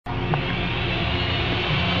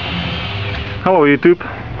Hello YouTube,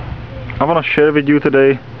 I want to share with you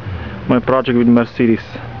today my project with Mercedes.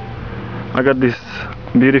 I got this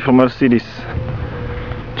beautiful Mercedes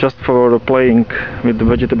just for playing with the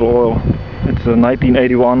vegetable oil. It's a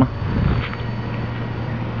 1981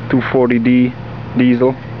 240D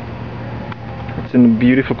diesel. It's in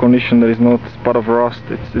beautiful condition, there is no spot of rust,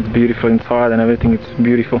 it's beautiful inside and everything, it's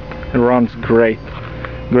beautiful. It runs great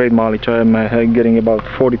mileage. I am getting about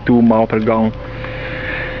 42 miles per gallon.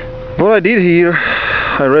 What I did here,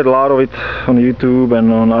 I read a lot of it on YouTube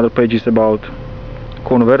and on other pages about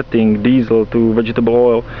converting diesel to vegetable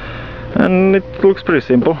oil, and it looks pretty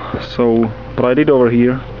simple. So what I did over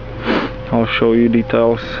here, I'll show you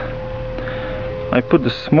details. I put the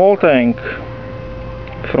small tank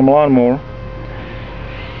from a lawnmower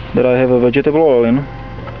that I have a vegetable oil in.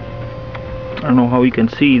 I don't know how you can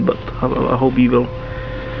see it, but I hope you will.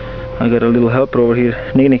 I got a little helper over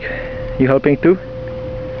here. Nick, you helping too?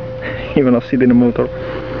 You wanna sit in the motor?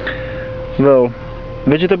 Well,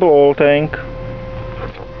 vegetable oil tank.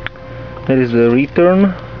 There is a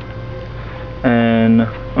return, and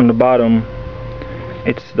on the bottom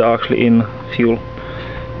it's actually in fuel.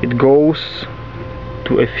 It goes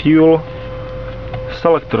to a fuel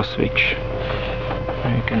selector switch.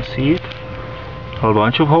 You can see it. A whole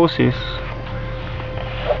bunch of hoses.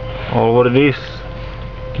 All what it is.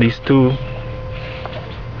 These two.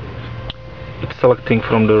 It's selecting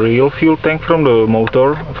from the real fuel tank from the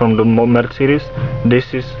motor, from the Mercedes.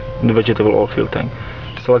 This is the vegetable oil fuel tank.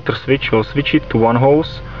 The selector switch will switch it to one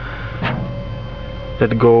hose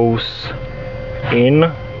that goes in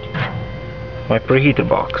my preheater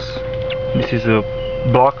box. This is a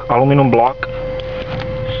block, aluminum block.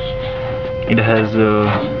 It has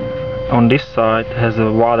on this side has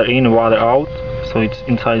a water in, water out, so it's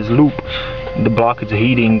inside this loop. The block is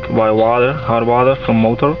heating by water, hot water from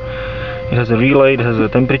motor. It has a relay, it has a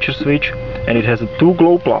temperature switch, and it has two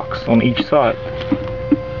glow plugs on each side.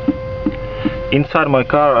 Inside my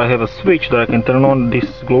car I have a switch that I can turn on these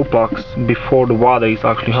glow plugs before the water is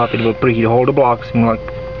actually hot. It will preheat all the blocks in like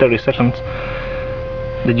 30 seconds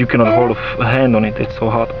that you cannot hold a hand on it, it's so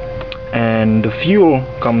hot. And the fuel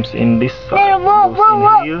comes in this side, goes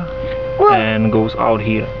in here and goes out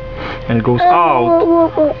here. And it goes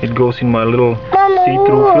out, it goes in my little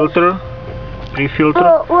see-through filter,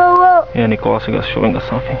 pre-filter. Yeah, Nicholas is showing us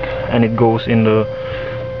something. And it goes in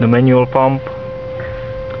the manual pump.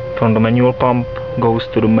 From the manual pump goes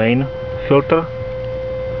to the main filter,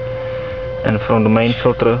 and from the main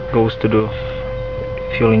filter goes to the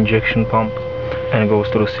fuel injection pump and goes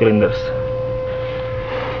to the cylinders.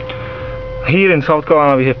 Here in South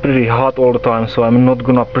Carolina we have pretty hot all the time, so I'm not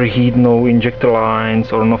gonna preheat no injector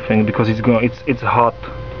lines or nothing, because it's hot.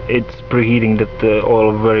 It's preheating that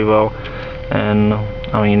oil very well. And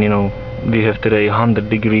I mean, you know, we have today 100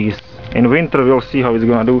 degrees. In winter we'll see how it's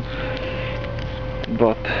gonna do,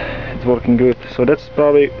 but it's working good. So that's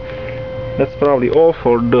probably all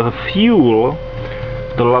for the fuel.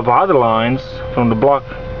 The water lines from the block,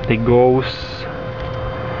 they goes.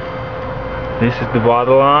 This is the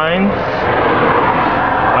water lines.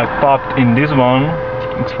 I popped in this one.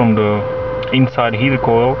 It's from the inside heater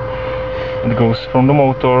coil. It goes from the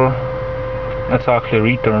motor. That's actually a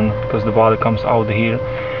return because the water comes out here.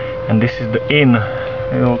 And this is the in.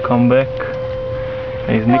 It will come back.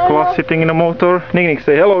 There's Nicholas sitting in the motor. Nick,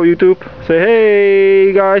 say hello YouTube. Say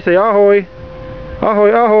hey guys. Say ahoy.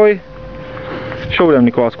 Ahoy, ahoy. Show them,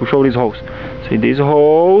 Nicholas. Show this hose. See, this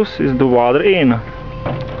hose is the water in.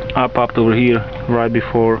 I popped over here right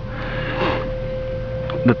before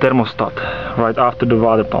the thermostat, right after the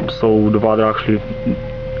water pump, so the water actually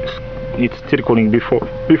it's circling before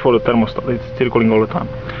the thermostat. It's circling all the time.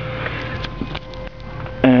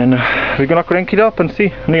 And we're gonna crank it up and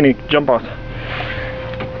see. Nini, jump out.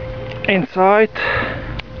 Inside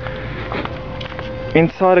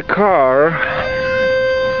the car,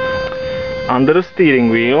 under the steering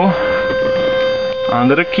wheel,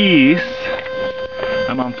 under the keys,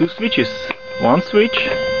 I'm on two switches. One switch,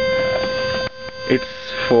 it's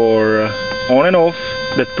for on and off,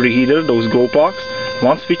 that preheater, those glow plugs.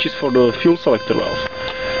 One switch is for the fuel selector valve.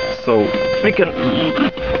 So we can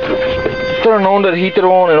turn on that heater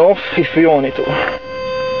on and off if we want it to.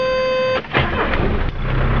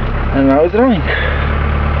 And now it's running.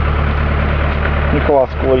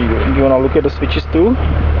 Nicholas, what do you wanna look at the switches too?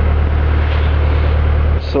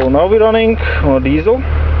 So now we're running on diesel.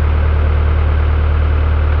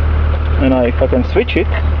 And if I can switch it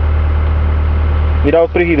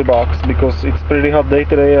without preheater box, because it's pretty hot day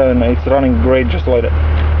today and it's running great just like that.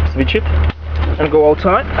 Switch it and go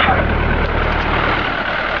outside.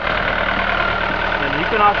 And you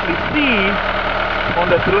can actually see on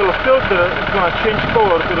that little filter, it's gonna change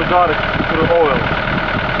color to the dark, to the oil.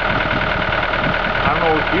 I don't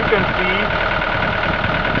know if you can see,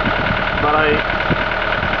 but I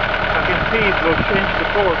can see it will change the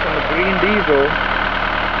color from the green diesel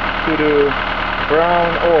to the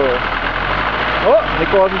brown oil. Oh,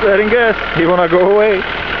 Nicholas is adding gas. He wanna go away.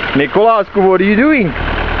 Nicholas, what are you doing?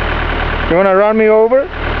 You wanna run me over?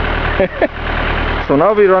 So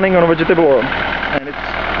now we're running on vegetable oil, and it's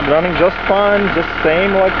running just fine, just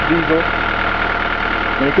same like diesel.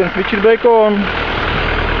 And you can switch it back on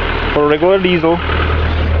for regular diesel,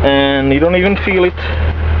 and you don't even feel it.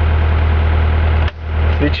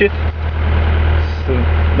 Switch it,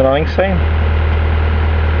 it's running same.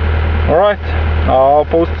 Alright, I'll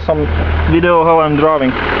post some video how I'm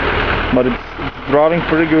driving, but it's driving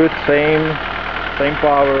pretty good, same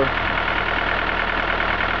power,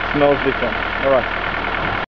 smells different. Alright.